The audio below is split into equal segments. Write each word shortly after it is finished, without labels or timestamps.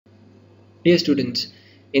Dear students,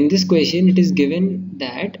 in this question it is given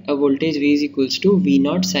that a voltage V is equals to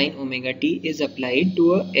V0 sin omega t is applied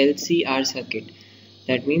to a LCR circuit.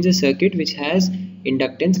 That means a circuit which has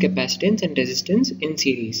inductance, capacitance and resistance in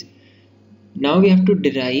series. Now we have to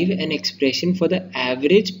derive an expression for the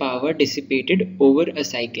average power dissipated over a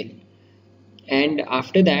cycle. And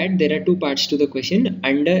after that there are two parts to the question.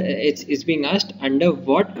 It's being asked under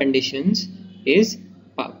what conditions is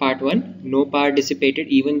part 1 no power dissipated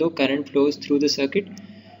even though current flows through the circuit.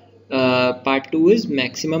 Part 2 is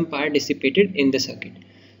maximum power dissipated in the circuit.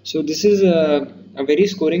 So this is a very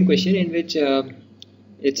scoring question in which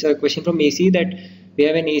it's a question from AC that we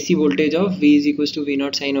have an AC voltage of V is equals to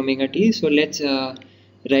V0 sin omega t. So let's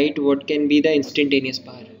write what can be the instantaneous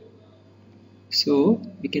power. So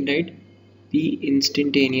we can write P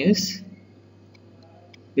instantaneous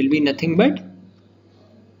will be nothing but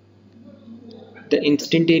the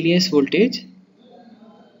instantaneous voltage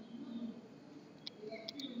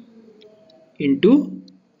into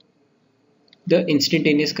the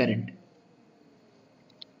instantaneous current.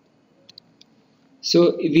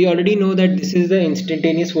 So we already know that this is the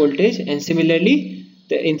instantaneous voltage, and similarly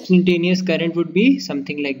the instantaneous current would be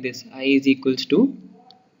something like this. I is equals to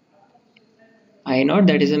I naught,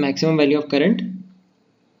 that is the maximum value of current,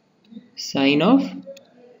 sine of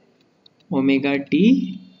omega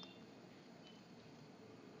t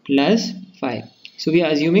plus phi. So we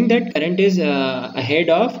are assuming that current is ahead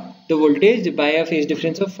of the voltage by a phase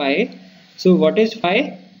difference of phi. So what is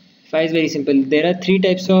phi? Phi is very simple. There are three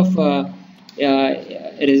types of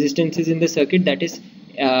resistances in the circuit, that is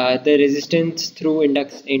the resistance through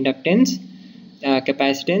inductance,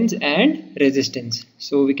 capacitance and resistance.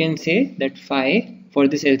 So we can say that phi for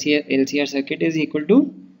this LCR circuit is equal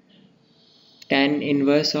to tan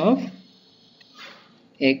inverse of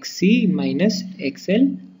XC minus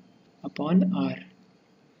XL upon R.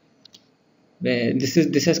 Where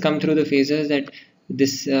this has come through the phases that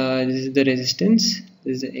this is the resistance,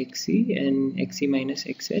 this is the XC and XC minus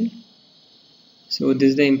XL. So this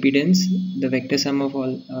is the impedance, the vector sum of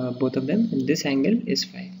all both of them, and this angle is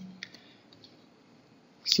phi.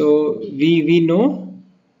 So we know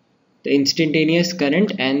the instantaneous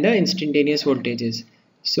current and the instantaneous voltages.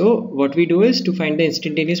 So what we do is, to find the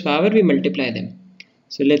instantaneous power we multiply them.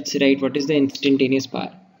 So let's write what is the instantaneous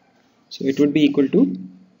power. So it would be equal to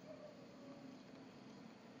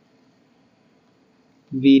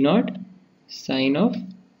V0 sine of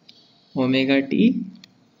omega t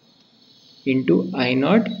into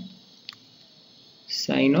I0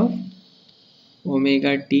 sine of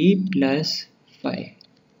omega t plus phi.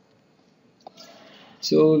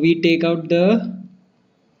 So we take out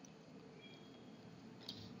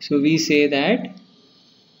so we say that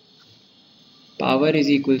power is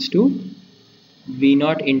equals to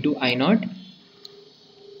V0 into I0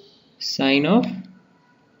 sine of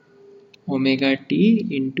omega t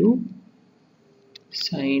into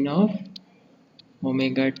sine of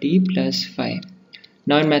omega t plus phi.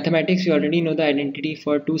 Now in mathematics we already know the identity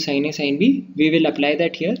for 2 sin A sin B. We will apply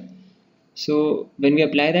that here. So when we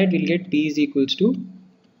apply that, we'll get P is equals to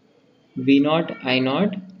V0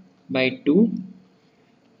 I0 by 2,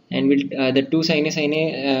 and the 2 sin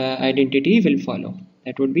A identity will follow.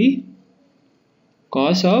 That would be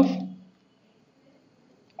cos of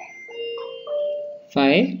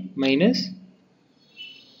phi minus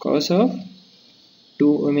cos of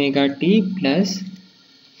 2 omega t plus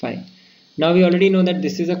phi. Now we already know that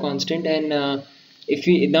this is a constant, and now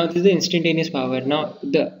this is the instantaneous power. Now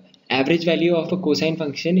the average value of a cosine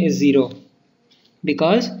function is 0,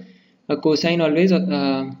 because a cosine always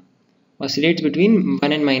oscillates between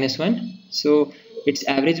 1 and minus 1. So its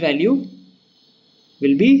average value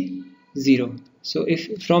will be 0. So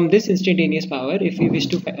if from this instantaneous power, if we wish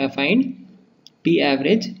to find P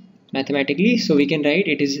average mathematically, so we can write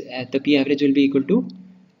it is the P average will be equal to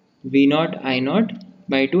V0 I0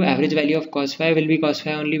 by 2. Average value of cos phi will be cos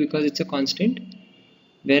phi only because it's a constant,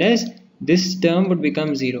 whereas this term would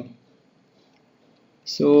become 0.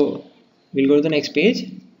 So we'll go to the next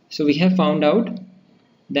page. So we have found out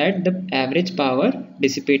that the average power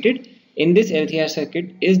dissipated in this LCR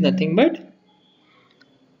circuit is nothing but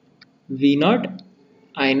V0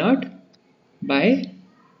 I0 by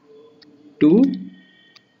 2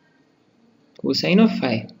 cosine of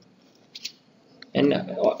phi. And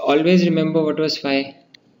always remember what was phi.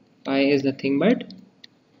 Phi is nothing but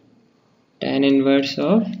tan inverse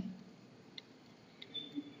of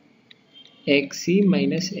XC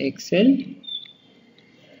minus XL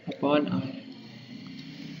upon R.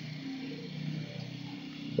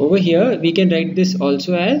 Over here we can write this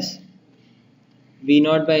also as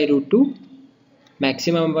V0 by root 2.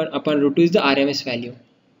 Maximum upon root 2 is the RMS value.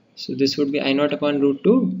 So this would be I naught upon root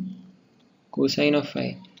 2 cosine of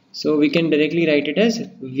phi. So we can directly write it as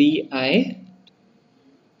Vi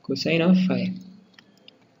cosine of phi.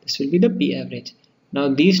 This will be the P average. Now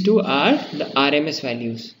these two are the RMS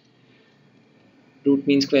values, root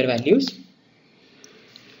mean square values.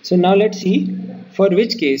 So now let's see for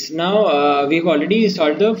which case. Now we've already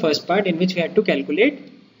solved the first part in which we had to calculate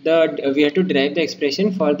we had to derive the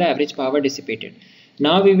expression for the average power dissipated.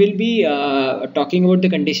 Now we will be talking about the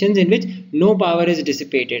conditions in which no power is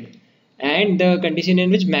dissipated and the condition in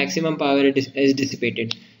which maximum power is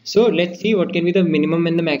dissipated. So let's see what can be the minimum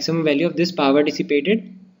and the maximum value of this power dissipated.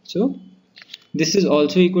 So this is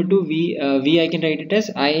also equal to V I can write it as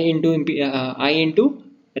I into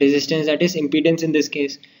resistance, that is impedance in this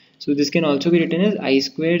case. So this can also be written as I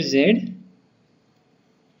square Z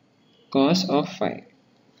cos of phi.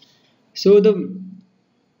 So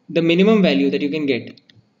the minimum value that you can get,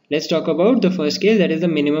 let's talk about the first case, that is the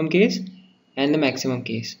minimum case and the maximum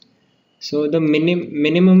case. So the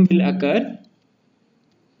minimum will occur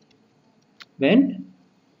when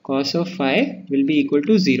cos of phi will be equal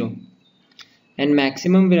to 0 and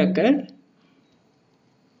maximum will occur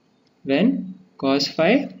when cos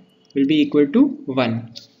phi will be equal to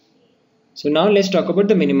 1. So now let's talk about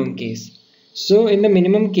the minimum case. So in the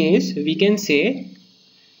minimum case we can say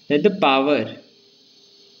that the power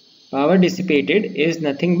dissipated is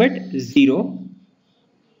nothing but 0.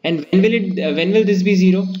 And when will this be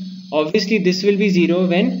 0? Obviously this will be 0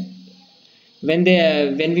 when we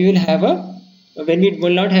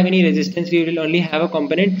will not have any resistance, we will only have a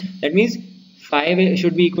component. That means phi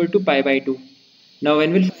should be equal to pi by 2. Now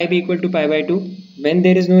when will phi be equal to pi by 2? When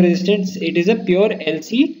there is no resistance, it is a pure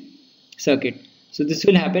LC circuit. So this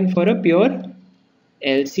will happen for a pure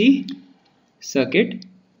LC circuit.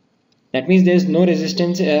 That means there is no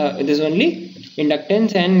resistance, there is only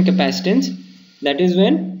inductance and capacitance. That is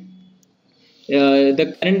when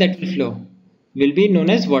the current that will flow will be known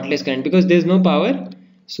as wattless current, because there is no power.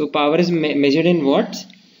 So power is measured in watts.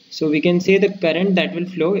 So we can say the current that will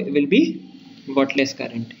flow will be wattless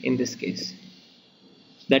current in this case.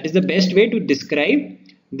 That is the best way to describe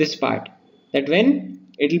this part. That when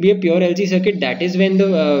it will be a pure LC circuit, that is when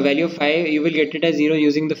the value of phi you will get it as 0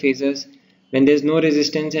 using the phasors. When there is no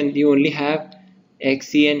resistance and you only have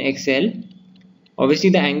XC and XL, obviously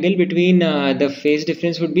the angle between the phase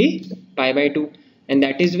difference would be pi by 2, and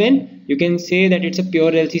that is when you can say that it's a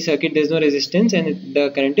pure LC circuit. There is no resistance and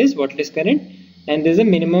the current is wattless current, and there is a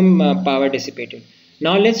minimum power dissipated.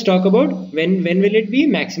 Now let's talk about when will it be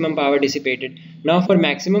maximum power dissipated. Now for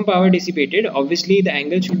maximum power dissipated, obviously the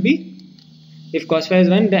angle should be, if cos phi is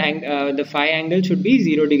 1, the phi angle should be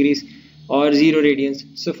 0 degrees or 0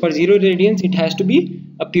 radians. So for 0 radians it has to be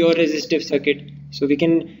a pure resistive circuit. So we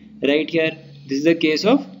can write here, this is the case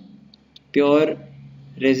of pure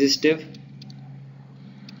resistive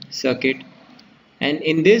circuit, and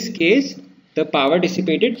in this case the power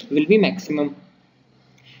dissipated will be maximum,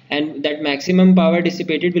 and that maximum power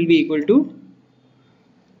dissipated will be equal to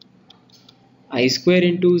I square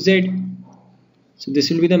into Z. So this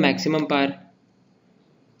will be the maximum power.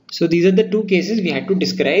 So these are the two cases we had to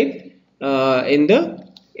describe in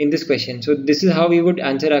this question. So this is how we would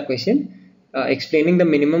answer our question, explaining the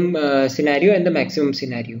minimum scenario and the maximum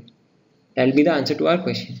scenario. That will be the answer to our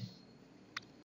question.